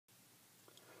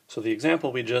So the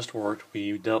example we just worked,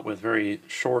 we dealt with very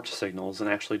short signals, and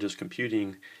actually just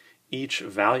computing each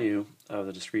value of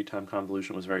the discrete time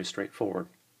convolution was very straightforward.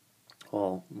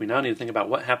 Well, we now need to think about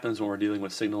what happens when we're dealing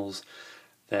with signals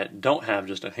that don't have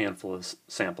just a handful of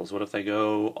samples. What if they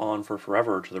go on for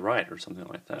forever to the right or something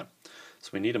like that?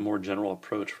 So we need a more general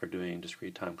approach for doing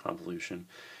discrete time convolution.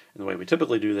 And the way we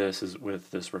typically do this is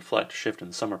with this reflect, shift,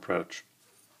 and sum approach.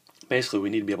 Basically, we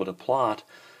need to be able to plot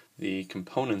the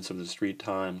components of the discrete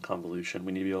time convolution.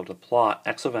 We need to be able to plot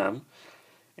x of m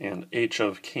and h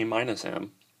of k minus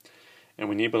m, and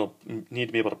we need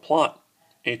to be able to plot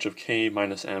h of k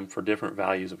minus m for different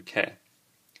values of k.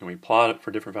 And we plot it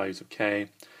for different values of k.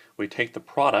 We take the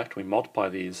product, we multiply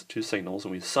these two signals,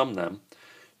 and we sum them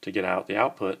to get out the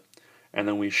output, and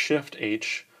then we shift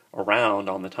h around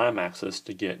on the time axis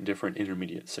to get different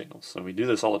intermediate signals. So we do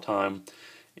this all the time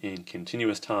in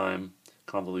continuous time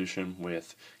convolution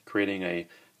with creating a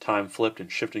time flipped and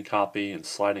shifted copy and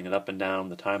sliding it up and down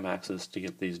the time axis to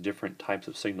get these different types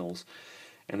of signals.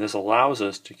 And this allows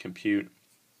us to compute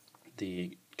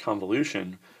the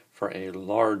convolution for a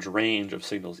large range of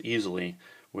signals easily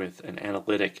with an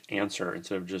analytic answer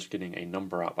instead of just getting a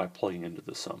number out by plugging into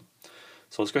the sum.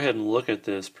 So let's go ahead and look at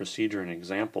this procedure and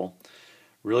example.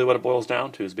 Really what it boils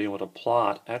down to is being able to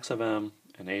plot x of m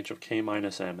and h of k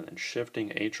minus m and then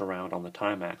shifting h around on the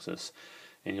time axis.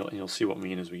 And you'll see what we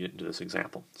mean as we get into this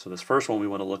example. So this first one we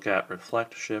want to look at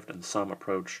reflect, shift, and sum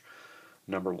approach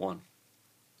number 1.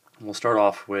 And we'll start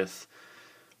off with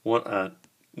one of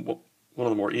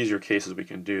the more easier cases we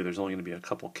can do. There's only going to be a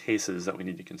couple cases that we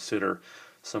need to consider.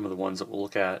 Some of the ones that we'll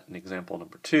look at in example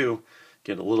number 2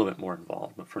 get a little bit more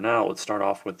involved. But for now, let's start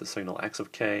off with the signal x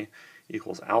of k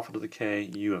equals alpha to the k,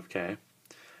 u of k.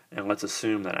 And let's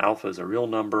assume that alpha is a real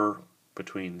number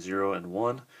between 0 and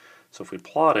 1. So if we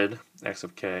plotted x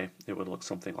of k, it would look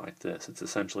something like this. It's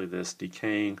essentially this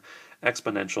decaying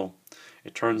exponential.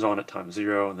 It turns on at time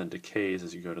 0 and then decays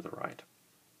as you go to the right.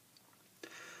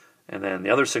 And then the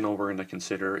other signal we're going to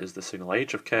consider is the signal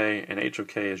h of k, and h of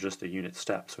k is just a unit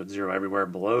step. So it's 0 everywhere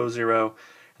below 0, and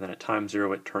then at time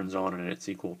 0 it turns on and it's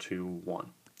equal to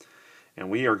 1. And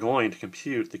we are going to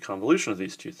compute the convolution of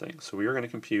these two things. So we are going to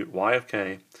compute y of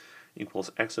k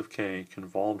equals x of k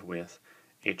convolved with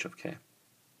h of k.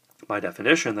 By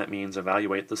definition, that means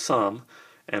evaluate the sum,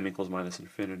 m equals minus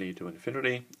infinity to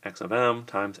infinity, x of m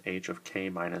times h of k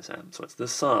minus m. So it's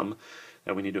this sum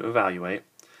that we need to evaluate.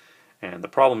 And the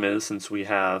problem is, since we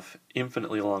have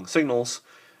infinitely long signals,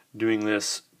 doing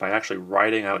this by actually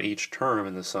writing out each term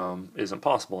in the sum isn't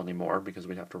possible anymore because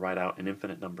we'd have to write out an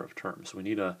infinite number of terms. So we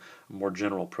need a more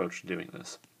general approach to doing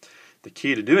this. The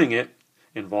key to doing it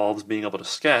involves being able to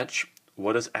sketch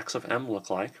what does x of m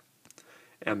look like,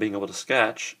 and being able to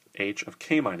sketch h of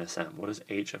k minus m. What does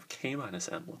h of k minus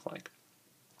m look like?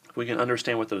 If we can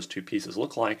understand what those two pieces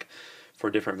look like for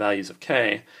different values of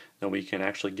k, then we can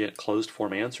actually get closed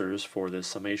form answers for this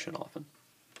summation often.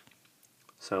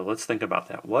 So let's think about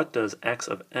that. What does x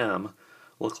of m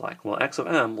look like? Well, x of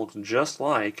m looks just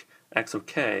like x of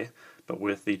k, but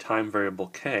with the time variable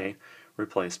k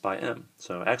replaced by m.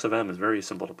 So x of m is very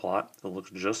simple to plot. It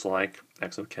looks just like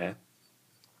x of k.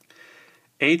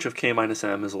 h of k minus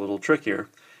m is a little trickier.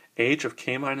 h of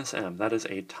k minus m, that is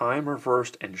a time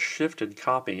reversed and shifted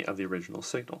copy of the original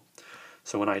signal.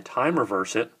 So when I time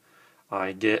reverse it,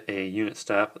 I get a unit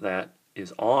step that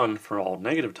is on for all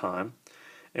negative time,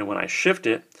 and when I shift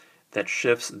it, that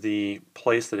shifts the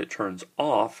place that it turns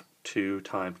off to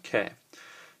time k.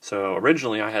 So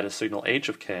originally I had a signal h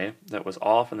of k that was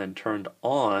off and then turned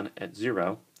on at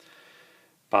 0.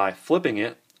 By flipping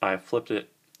it, I flipped it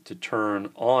to turn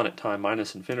on at time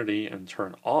minus infinity and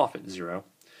turn off at 0.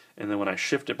 And then when I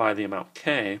shift it by the amount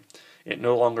k, it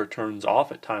no longer turns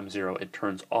off at time 0, it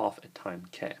turns off at time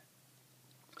k.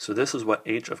 So this is what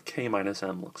h of k minus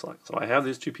m looks like. So I have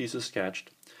these two pieces sketched,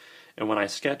 and when I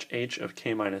sketch h of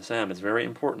k minus m, it's very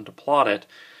important to plot it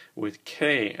with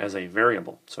k as a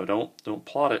variable. So don't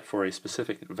plot it for a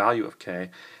specific value of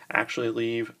k. Actually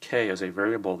leave k as a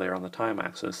variable there on the time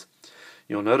axis.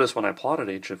 You'll notice when I plotted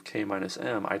h of k minus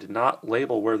m, I did not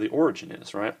label where the origin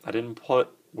is, right? I didn't put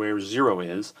where 0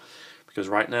 is, because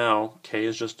right now k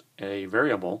is just a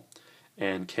variable,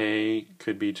 and k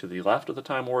could be to the left of the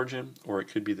time origin, or it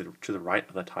could be to the right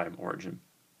of the time origin.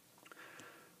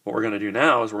 What we're going to do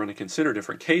now is we're going to consider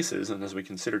different cases, and as we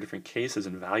consider different cases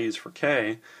and values for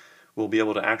k, we'll be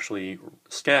able to actually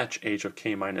sketch h of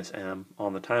k minus m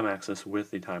on the time axis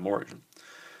with the time origin.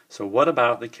 So what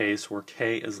about the case where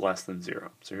k is less than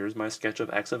 0? So here's my sketch of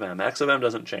x of m. x of m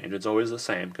doesn't change, it's always the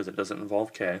same because it doesn't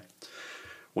involve k.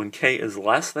 When k is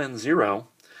less than 0,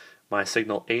 my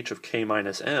signal h of k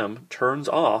minus m turns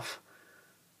off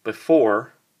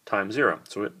before time 0.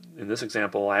 So in this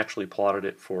example, I actually plotted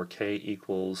it for k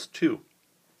equals 2,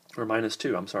 or minus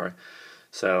 2, I'm sorry.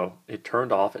 So it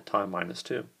turned off at time minus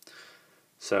 2.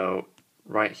 So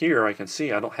right here I can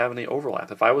see I don't have any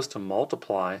overlap. If I was to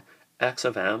multiply x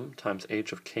of m times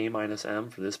h of k minus m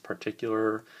for this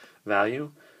particular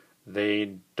value,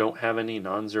 they don't have any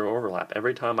non-zero overlap.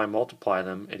 Every time I multiply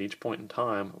them at each point in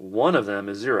time, one of them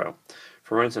is 0.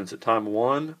 For instance, at time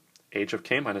 1, h of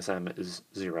k minus m is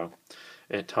 0.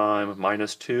 At time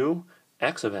minus 2,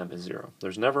 x of m is 0.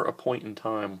 There's never a point in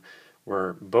time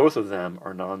where both of them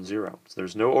are non-zero. So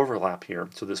there's no overlap here.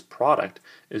 So this product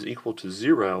is equal to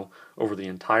 0 over the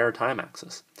entire time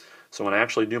axis. So when I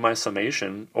actually do my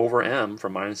summation over m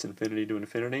from minus infinity to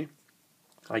infinity,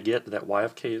 I get that y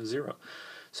of k is 0.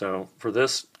 So for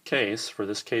this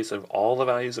case of all the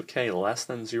values of k less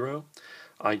than 0,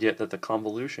 I get that the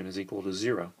convolution is equal to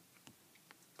 0.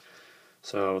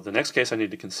 So the next case I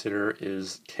need to consider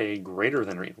is k greater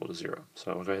than or equal to 0.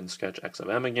 So I'll go ahead and sketch x of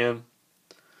m again.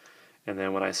 And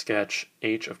then when I sketch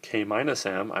h of k minus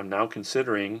m, I'm now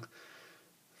considering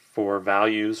for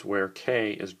values where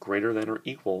k is greater than or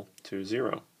equal to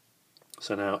 0.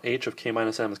 So now h of k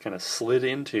minus m is kind of slid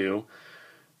into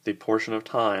the portion of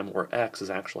time where x is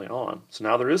actually on. So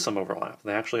now there is some overlap.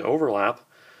 They actually overlap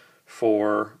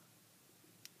for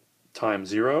time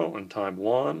 0 and time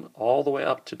 1 all the way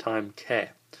up to time k.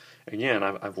 Again,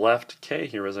 I've left k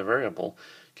here as a variable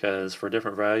because for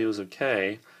different values of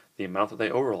k, the amount that they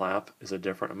overlap is a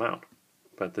different amount.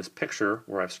 But this picture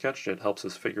where I've sketched it helps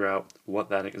us figure out what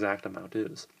that exact amount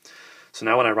is. So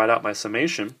now when I write out my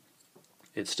summation,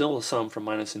 it's still a sum from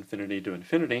minus infinity to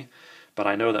infinity, but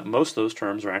I know that most of those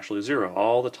terms are actually 0.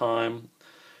 All the time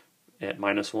at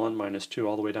minus 1, minus 2,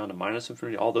 all the way down to minus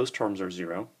infinity, all those terms are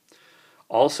 0.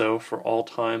 Also, for all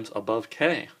times above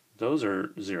k, those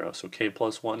are 0. So k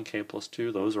plus 1, k plus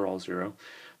 2, those are all 0.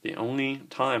 The only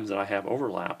times that I have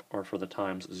overlap are for the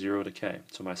times 0 to k.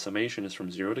 So my summation is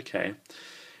from 0 to k,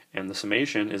 and the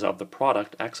summation is of the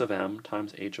product x of m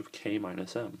times h of k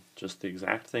minus m. Just the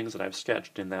exact things that I've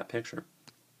sketched in that picture.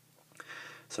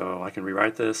 So I can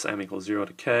rewrite this, m equals 0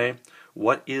 to k.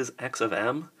 What is x of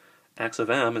m? X of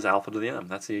m is alpha to the m.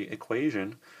 That's the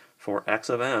equation for x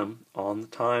of m on the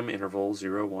time interval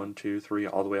 0, 1, 2, 3,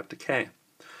 all the way up to k.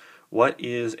 What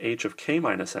is h of k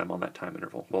minus m on that time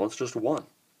interval? Well, it's just 1.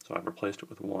 So I've replaced it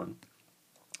with 1.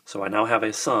 So I now have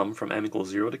a sum from m equals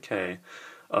 0 to k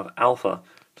of alpha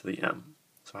to the m.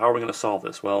 So how are we going to solve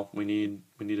this? Well, we need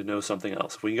to know something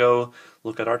else. If we go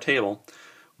look at our table,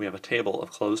 we have a table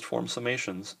of closed form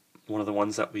summations. One of the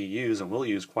ones that we use and will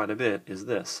use quite a bit is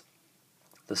this.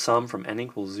 The sum from n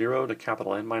equals 0 to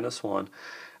capital N minus 1,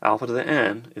 alpha to the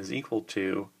n is equal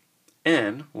to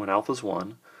n when alpha is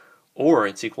 1, or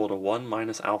it's equal to 1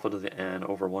 minus alpha to the n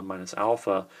over 1 minus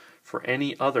alpha for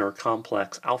any other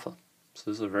complex alpha. So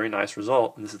this is a very nice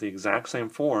result, and this is the exact same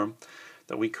form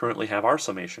that we currently have our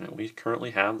summation in. We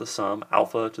currently have the sum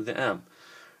alpha to the m.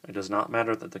 It does not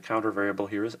matter that the counter variable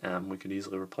here is m. We could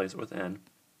easily replace it with n.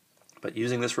 But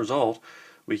using this result,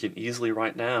 we can easily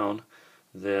write down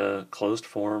the closed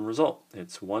form result.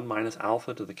 It's 1 minus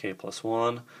alpha to the k plus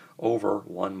 1 over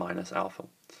 1 minus alpha.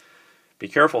 Be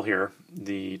careful here.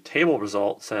 The table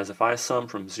result says if I sum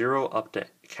from 0 up to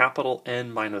capital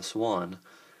N minus 1,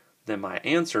 then my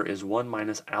answer is 1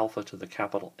 minus alpha to the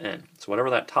capital N. So whatever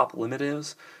that top limit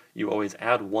is, you always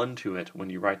add 1 to it when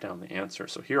you write down the answer.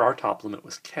 So here our top limit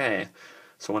was k,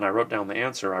 so when I wrote down the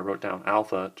answer, I wrote down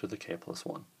alpha to the k plus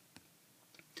 1.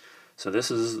 So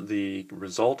this is the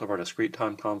result of our discrete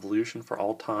time convolution for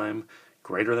all time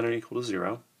greater than or equal to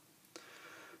 0.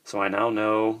 So I now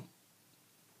know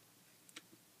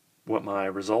what my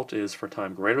result is for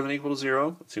time greater than or equal to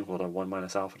 0. It's equal to 1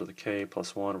 minus alpha to the k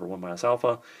plus 1 over 1 minus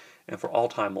alpha. And for all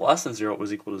time less than 0, it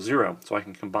was equal to 0. So I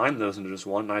can combine those into just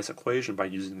one nice equation by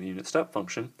using the unit step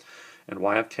function. And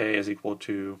y of k is equal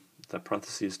to the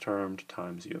parentheses termed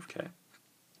times u of k.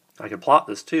 I could plot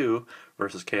this too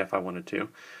versus k if I wanted to.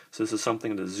 So this is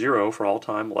something that is 0 for all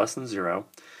time less than 0.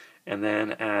 And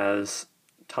then as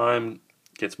time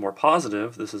gets more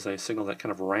positive, this is a signal that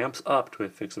kind of ramps up to a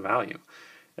fixed value.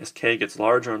 As k gets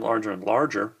larger and larger and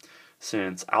larger,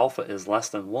 since alpha is less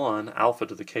than 1, alpha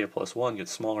to the k plus 1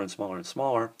 gets smaller and smaller and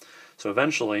smaller. So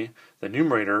eventually, the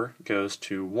numerator goes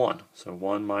to 1. So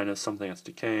 1 minus something that's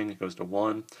decaying, it goes to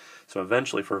 1. So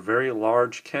eventually, for a very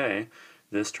large k,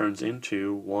 this turns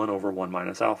into 1 over 1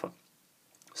 minus alpha.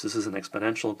 So this is an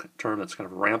exponential term that's kind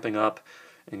of ramping up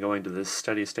and going to this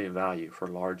steady state value for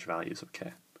large values of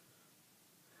k.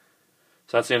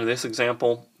 So that's the end of this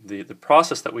example. The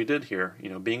process that we did here,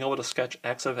 being able to sketch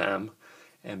x of m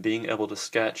and being able to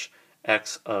sketch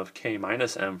x of k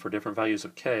minus m for different values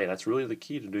of k, that's really the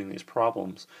key to doing these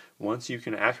problems. Once you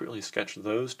can accurately sketch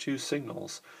those two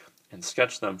signals and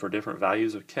sketch them for different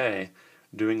values of k,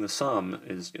 doing the sum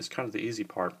is kind of the easy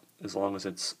part, as long as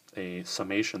it's a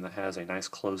summation that has a nice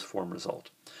closed form result.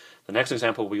 The next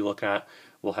example we look at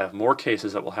will have more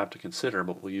cases that we'll have to consider,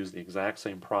 but we'll use the exact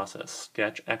same process.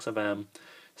 Sketch x of m,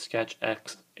 sketch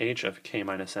h of k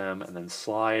minus m, and then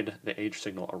slide the h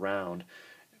signal around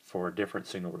for different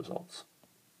signal results.